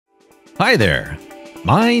Hi there,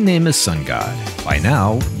 my name is SunGod. By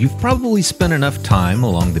now, you've probably spent enough time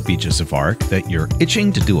along the beaches of ARK that you're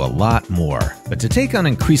itching to do a lot more. But to take on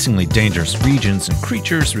increasingly dangerous regions and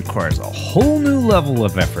creatures requires a whole new level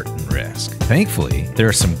of effort and risk. Thankfully, there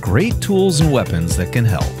are some great tools and weapons that can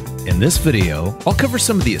help. In this video, I'll cover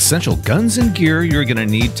some of the essential guns and gear you're going to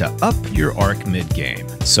need to up your ARK mid-game.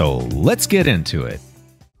 So let's get into it.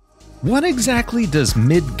 What exactly does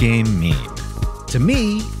mid-game mean? To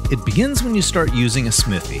me, it begins when you start using a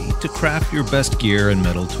smithy to craft your best gear and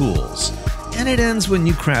metal tools, and it ends when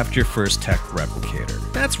you craft your first tech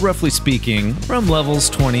replicator. That's roughly speaking from levels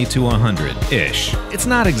 20 to 100-ish. It's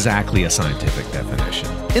not exactly a scientific definition.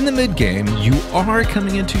 In the mid-game, you are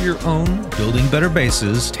coming into your own, building better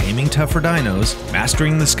bases, taming tougher dinos,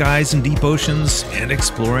 mastering the skies and deep oceans, and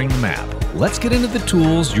exploring the map. Let's get into the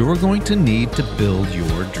tools you're going to need to build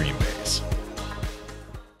your dream base.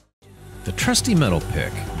 The trusty metal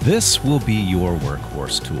pick. This will be your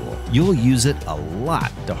workhorse tool. You'll use it a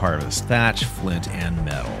lot to harvest thatch, flint, and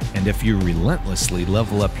metal. And if you relentlessly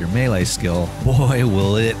level up your melee skill, boy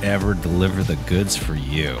will it ever deliver the goods for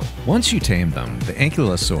you. Once you tame them, the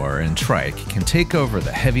ankylosaur and trike can take over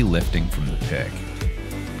the heavy lifting from the pick.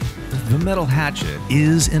 The metal hatchet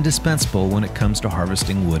is indispensable when it comes to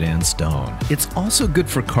harvesting wood and stone. It's also good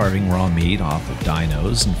for carving raw meat off of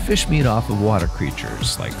dinos and fish meat off of water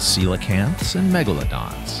creatures like coelacanths and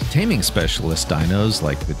megalodons. Taming specialist dinos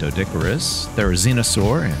like the Doedicurus,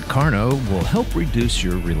 Therizinosaur, and Carno will help reduce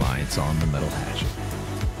your reliance on the metal hatchet.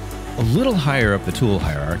 A little higher up the tool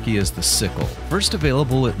hierarchy is the Sickle, first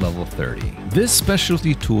available at level 30. This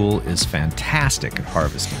specialty tool is fantastic at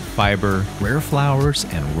harvesting fiber, rare flowers,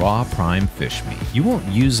 and raw prime fish meat. You won't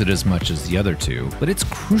use it as much as the other two, but it's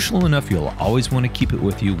crucial enough you'll always want to keep it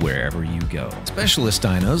with you wherever you go. Specialist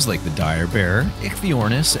dinos like the Dire Bear,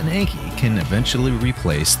 Ichthyornis, and Anki can eventually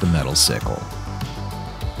replace the metal Sickle.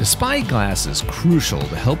 The Spyglass is crucial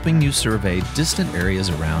to helping you survey distant areas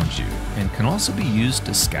around you and can also be used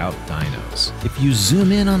to scout dinos. If you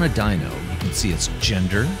zoom in on a dino, you can see its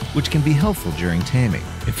gender, which can be helpful during taming.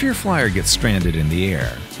 If your flyer gets stranded in the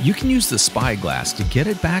air, you can use the Spyglass to get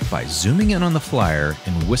it back by zooming in on the flyer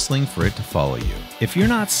and whistling for it to follow you. If you're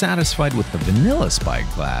not satisfied with the vanilla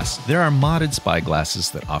Spyglass, there are modded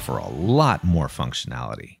Spyglasses that offer a lot more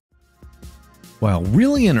functionality. While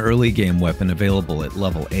really an early game weapon available at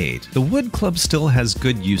level 8, the wood club still has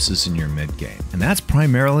good uses in your mid-game, and that's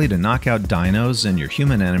primarily to knock out dinos and your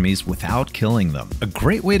human enemies without killing them. A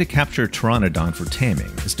great way to capture a Pteranodon for taming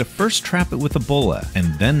is to first trap it with a Bola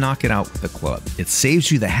and then knock it out with the club. It saves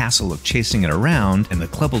you the hassle of chasing it around, and the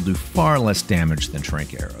club will do far less damage than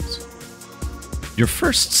trank arrows. Your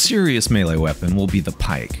first serious melee weapon will be the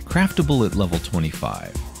Pike, craftable at level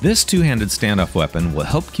 25. This two-handed standoff weapon will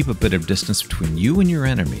help keep a bit of distance between you and your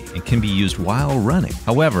enemy and can be used while running.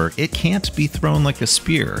 However, it can't be thrown like a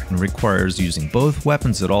spear and requires using both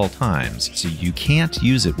weapons at all times, so you can't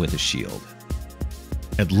use it with a shield.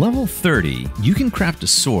 At level 30, you can craft a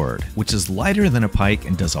sword, which is lighter than a pike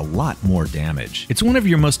and does a lot more damage. It's one of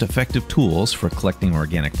your most effective tools for collecting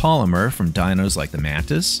organic polymer from dinos like the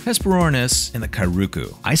Mantis, Hesperornis, and the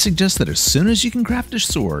Kairuku. I suggest that as soon as you can craft a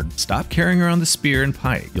sword, stop carrying around the spear and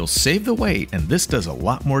pike. You'll save the weight, and this does a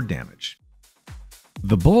lot more damage.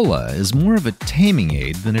 The Bola is more of a taming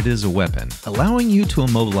aid than it is a weapon, allowing you to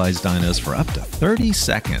immobilize dinos for up to 30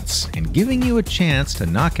 seconds and giving you a chance to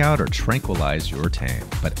knock out or tranquilize your tame.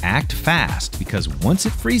 But act fast, because once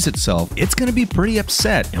it frees itself, it's going to be pretty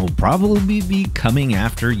upset and will probably be coming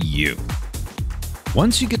after you.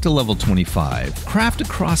 Once you get to level 25, craft a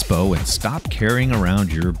crossbow and stop carrying around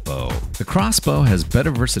your bow. The crossbow has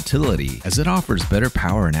better versatility as it offers better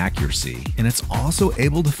power and accuracy, and it's also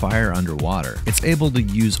able to fire underwater. It's able to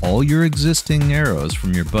use all your existing arrows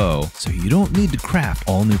from your bow, so you don't need to craft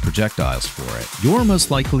all new projectiles for it. You're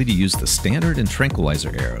most likely to use the standard and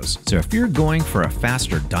tranquilizer arrows, so if you're going for a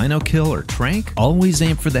faster dino kill or trank, always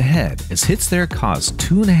aim for the head, as hits there cause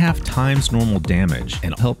 2.5 times normal damage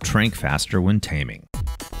and help trank faster when taming.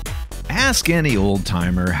 Ask any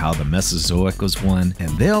old-timer how the Mesozoic was won, and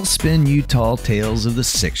they'll spin you tall tales of the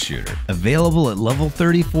 6-shooter. Available at level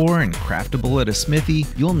 34 and craftable at a smithy,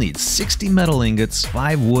 you'll need 60 metal ingots,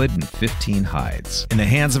 5 wood, and 15 hides. In the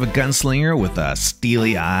hands of a gunslinger with a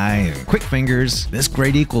steely eye and quick fingers, this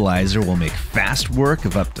great equalizer will make fast work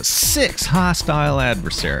of up to 6 hostile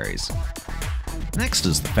adversaries. Next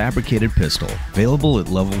is the Fabricated pistol, available at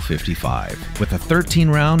level 55. With a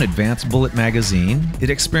 13-round advanced bullet magazine, it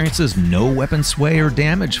experiences no weapon sway or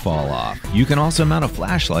damage fall off. You can also mount a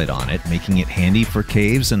flashlight on it, making it handy for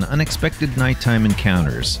caves and unexpected nighttime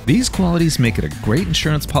encounters. These qualities make it a great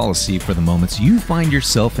insurance policy for the moments you find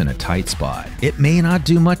yourself in a tight spot. It may not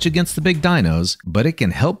do much against the big dinos, but it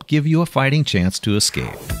can help give you a fighting chance to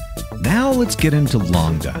escape. Now let's get into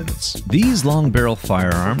long guns. These long barrel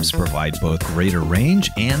firearms provide both greater range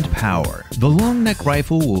and power. The Longneck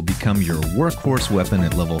rifle will become your workhorse weapon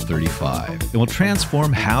at level 35. It will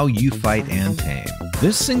transform how you fight and tame.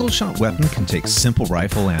 This single-shot weapon can take simple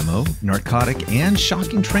rifle ammo, narcotic, and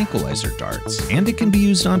shocking tranquilizer darts, and it can be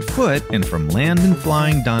used on foot and from land and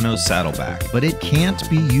flying dino's saddleback, but it can't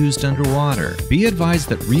be used underwater. Be advised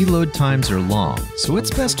that reload times are long, so it's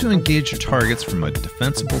best to engage your targets from a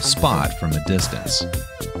defensible spot from a distance.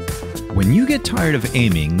 When you get tired of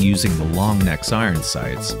aiming using the Longneck's iron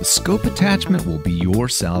sights, the scope attachment will be your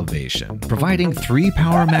salvation. Providing 3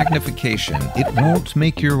 power magnification, it won't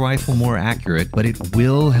make your rifle more accurate, but it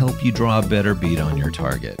will help you draw a better bead on your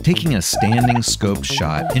target. Taking a standing scoped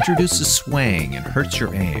shot introduces swaying and hurts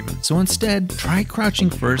your aim, so instead, try crouching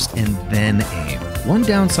first and then aim. One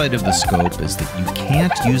downside of the scope is that you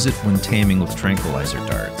can't use it when taming with tranquilizer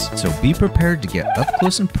darts, so be prepared to get up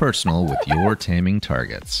close and personal with your taming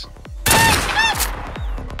targets.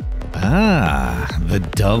 The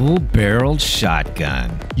double-barreled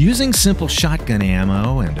shotgun. Using simple shotgun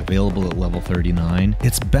ammo and available at level 39,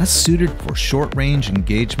 it's best suited for short-range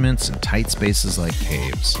engagements in tight spaces like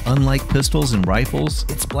caves. Unlike pistols and rifles,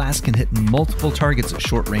 its blast can hit multiple targets at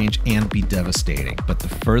short range and be devastating. But the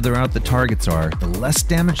further out the targets are, the less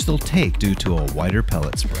damage they'll take due to a wider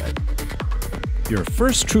pellet spread. Your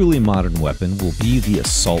first truly modern weapon will be the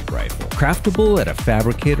assault rifle. Craftable at a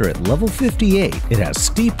fabricator at level 58, it has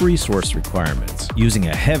steep resource requirements. Using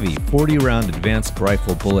a heavy 40-round advanced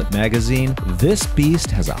rifle bullet magazine, this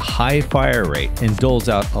beast has a high fire rate and doles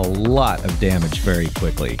out a lot of damage very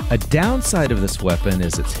quickly. A downside of this weapon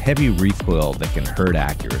is its heavy recoil that can hurt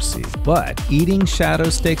accuracy, but eating shadow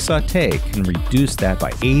steak sauté can reduce that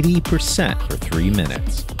by 80% for 3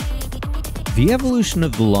 minutes. The evolution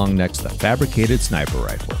of the Longneck's the Fabricated sniper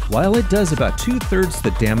rifle. While it does about 2/3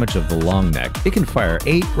 the damage of the Longneck, it can fire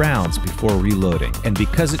 8 rounds before reloading, and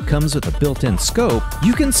because it comes with a built-in scope,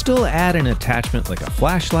 you can still add an attachment like a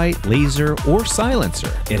flashlight, laser, or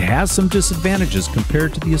silencer. It has some disadvantages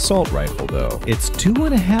compared to the assault rifle though. It's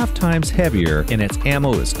 2.5 times heavier and its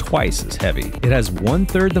ammo is twice as heavy. It has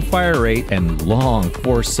 1/3 the fire rate and long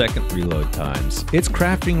 4-second reload times. Its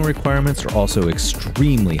crafting requirements are also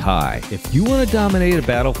extremely high. If you want to dominate a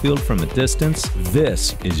battlefield from a distance,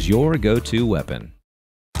 this is your go-to weapon.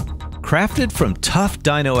 Crafted from tough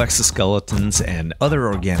dino exoskeletons and other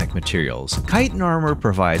organic materials, chitin armor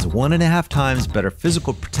provides 1.5 times better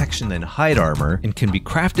physical protection than hide armor and can be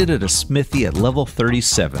crafted at a smithy at level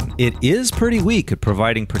 37. It is pretty weak at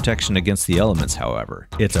providing protection against the elements, however.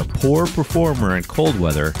 It's a poor performer in cold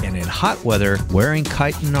weather, and in hot weather, wearing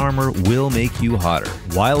chitin armor will make you hotter.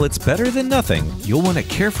 While it's better than nothing, you'll want to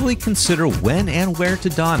carefully consider when and where to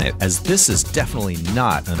don it, as this is definitely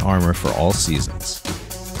not an armor for all seasons.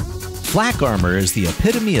 Flak armor is the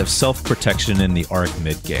epitome of self-protection in the ARK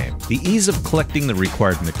Midgame. The ease of collecting the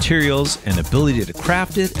required materials and ability to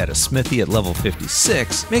craft it at a smithy at level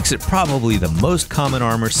 56 makes it probably the most common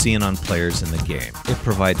armor seen on players in the game. It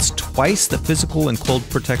provides twice the physical and cold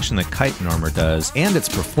protection that chitin armor does, and its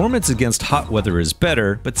performance against hot weather is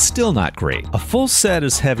better, but still not great. A full set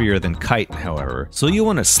is heavier than chitin, however, so you'll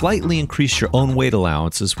want to slightly increase your own weight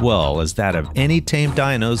allowance as well as that of any tamed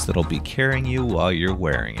dinos that'll be carrying you while you're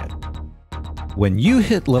wearing it. When you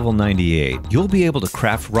hit level 98, you'll be able to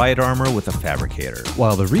craft Riot armor with a fabricator.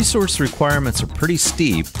 While the resource requirements are pretty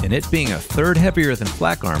steep, and it being a third heavier than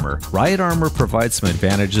Flak armor, Riot armor provides some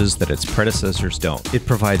advantages that its predecessors don't. It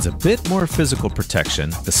provides a bit more physical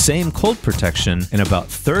protection, the same cold protection, and about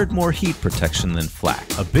third more heat protection than Flak.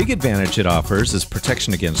 A big advantage it offers is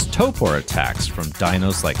protection against topor attacks from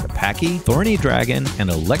dinos like the Paki, Thorny Dragon, and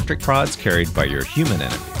electric prods carried by your human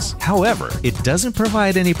enemies. However, it doesn't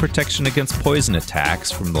provide any protection against poison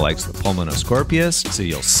attacks from the likes of the Pulmonoscorpius, so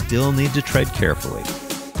you'll still need to tread carefully.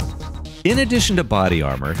 In addition to body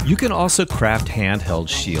armor, you can also craft handheld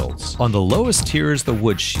shields. On the lowest tier is the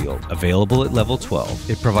wood shield, available at level 12.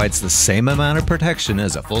 It provides the same amount of protection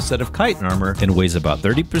as a full set of chitin armor and weighs about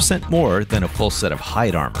 30% more than a full set of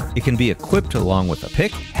hide armor. It can be equipped along with a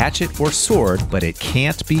pick, hatchet, or sword, but it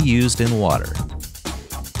can't be used in water.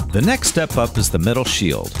 The next step up is the metal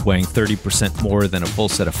shield, weighing 30% more than a full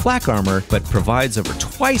set of Flak armor, but provides over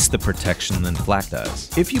twice the protection than Flak does.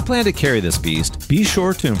 If you plan to carry this beast, be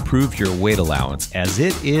sure to improve your weight allowance, as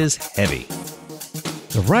it is heavy.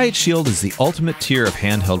 The Riot Shield is the ultimate tier of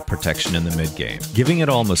handheld protection in the mid-game, giving it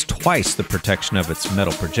almost twice the protection of its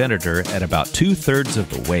metal progenitor at about 2/3 of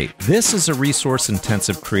the weight. This is a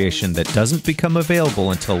resource-intensive creation that doesn't become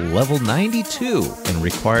available until level 92 and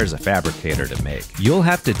requires a fabricator to make. You'll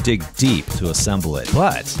have to dig deep to assemble it,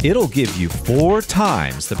 but it'll give you 4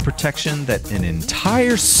 times the protection that an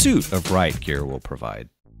entire suit of Riot gear will provide.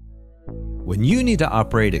 When you need to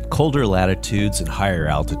operate at colder latitudes and higher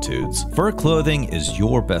altitudes, fur clothing is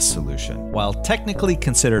your best solution. While technically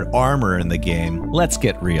considered armor in the game, let's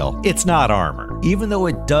get real, it's not armor. Even though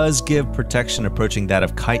it does give protection approaching that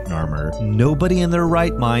of chitin armor, nobody in their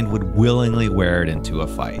right mind would willingly wear it into a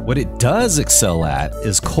fight. What it does excel at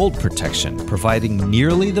is cold protection, providing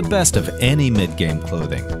nearly the best of any mid-game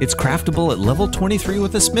clothing. It's craftable at level 23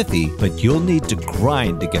 with a smithy, but you'll need to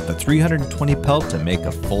grind to get the 320 pelt to make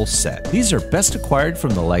a full set. These are best acquired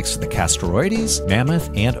from the likes of the Castoroides, Mammoth,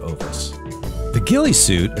 and Ovis. The ghillie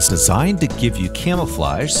suit is designed to give you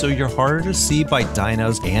camouflage so you're harder to see by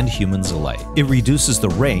dinos and humans alike. It reduces the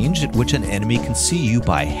range at which an enemy can see you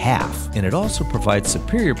by half, and it also provides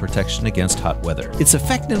superior protection against hot weather. Its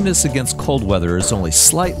effectiveness against cold weather is only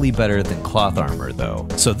slightly better than cloth armor though,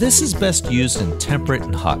 so this is best used in temperate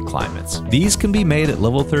and hot climates. These can be made at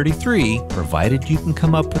level 33, provided you can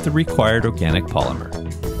come up with the required organic polymer.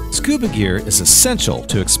 Scuba gear is essential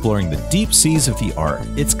to exploring the deep seas of the ARK.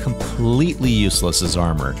 It's completely useless as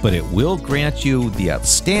armor, but it will grant you the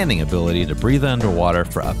outstanding ability to breathe underwater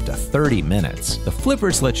for up to 30 minutes. The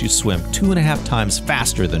flippers let you swim 2.5 times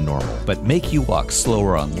faster than normal, but make you walk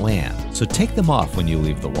slower on land, so take them off when you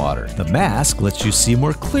leave the water. The mask lets you see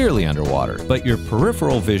more clearly underwater, but your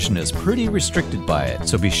peripheral vision is pretty restricted by it,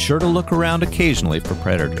 so be sure to look around occasionally for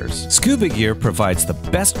predators. Scuba gear provides the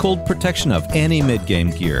best cold protection of any mid-game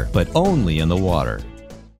gear, but only in the water.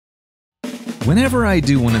 Whenever I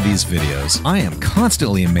do one of these videos, I am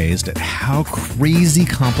constantly amazed at how crazy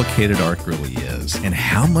complicated ARK really is, and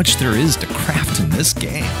how much there is to craft in this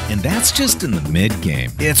game. And that's just in the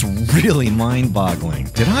mid-game. It's really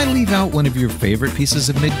mind-boggling. Did I leave out one of your favorite pieces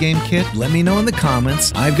of mid-game kit? Let me know in the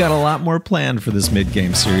comments. I've got a lot more planned for this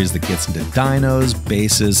mid-game series that gets into dinos,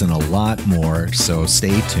 bases, and a lot more, so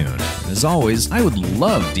stay tuned. And as always, I would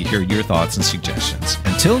love to hear your thoughts and suggestions.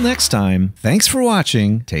 Until next time, thanks for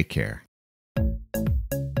watching, take care.